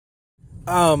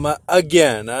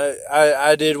Again,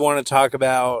 I did want to talk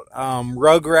about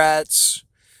Rugrats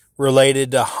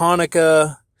related to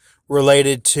Hanukkah,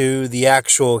 related to the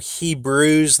actual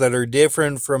Hebrews that are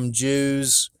different from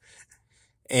Jews,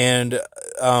 and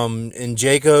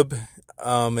Jacob,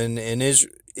 and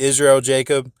Israel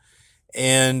Jacob,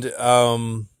 and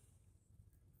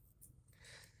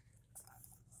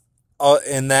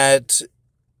and that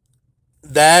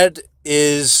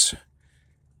is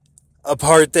a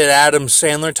part that Adam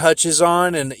Sandler touches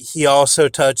on, and he also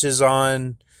touches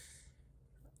on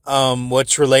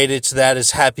what's related to that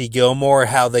is Happy Gilmore,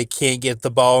 how they can't get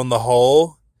the ball in the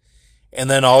hole. And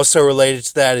then also related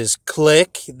to that is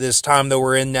Click, this time that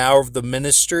we're in now of the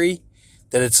ministry,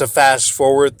 that it's a fast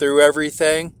forward through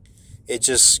everything. It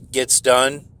just gets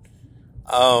done.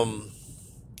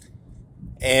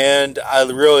 And I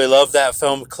really love that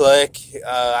film, Click.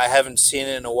 I haven't seen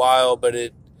it in a while, but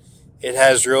it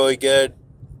has really good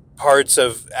parts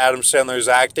of Adam Sandler's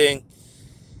acting.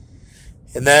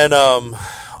 And then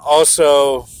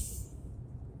also,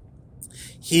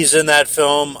 he's in that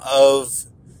film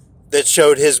that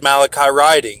showed his Malachi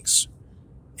writings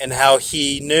and how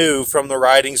he knew from the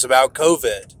writings about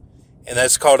COVID, and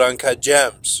that's called Uncut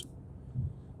Gems.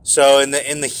 So in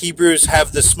the Hebrews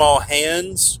have the small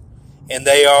hands, and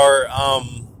they are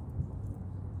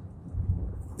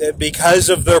because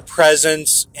of their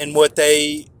presence and what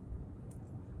they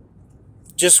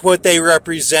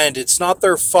represent. It's not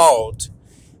their fault.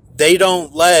 They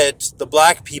don't let the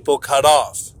black people cut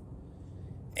off,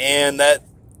 and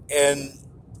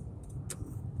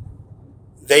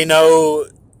they know,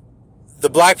 the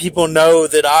black people know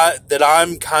that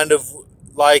I'm kind of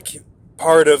like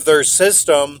part of their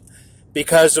system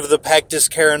because of the pectus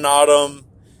carinatum,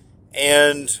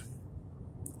 and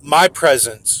my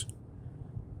presence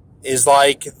is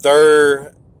like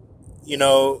their,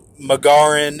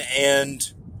 Magarin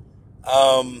and,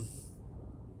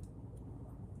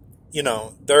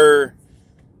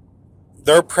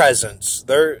 their presence,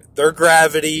 their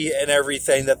gravity and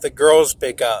everything that the girls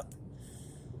pick up.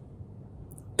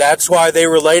 That's why they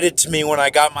related to me when I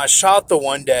got my shot the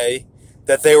one day,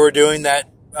 that they were doing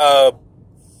that,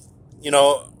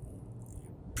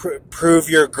 prove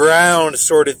your ground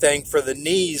sort of thing for the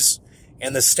knees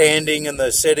and the standing and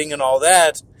the sitting and all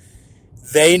that.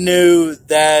 They knew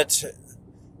that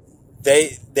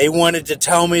they wanted to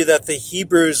tell me that the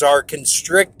Hebrews are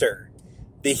constrictor.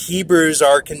 The Hebrews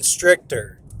are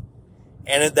constrictor.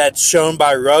 And that's shown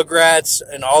by Rugrats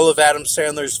and all of Adam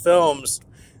Sandler's films,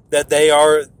 that they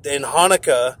are, in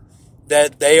Hanukkah,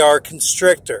 that they are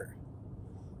constrictor.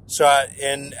 So,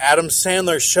 and Adam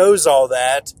Sandler shows all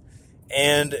that,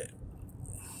 and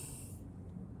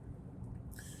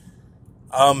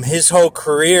his whole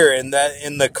career in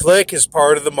the Click is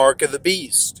part of the Mark of the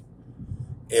Beast.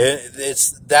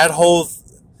 It's that whole,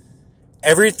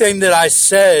 everything that I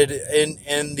said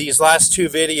in these last two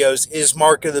videos is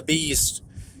Mark of the Beast,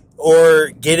 or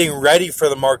getting ready for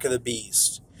the Mark of the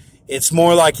Beast. It's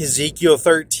more like Ezekiel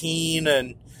 13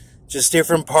 and just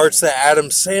different parts that Adam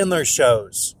Sandler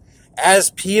shows.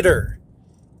 As Peter,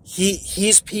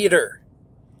 he's Peter.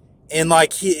 And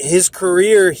like his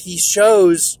career, he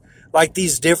shows like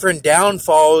these different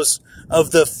downfalls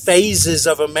of the phases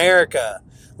of America,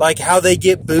 like how they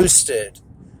get boosted.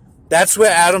 That's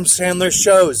what Adam Sandler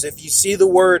shows. If you see the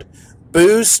word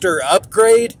boost or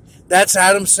upgrade, that's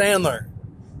Adam Sandler.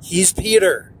 He's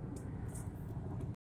Peter.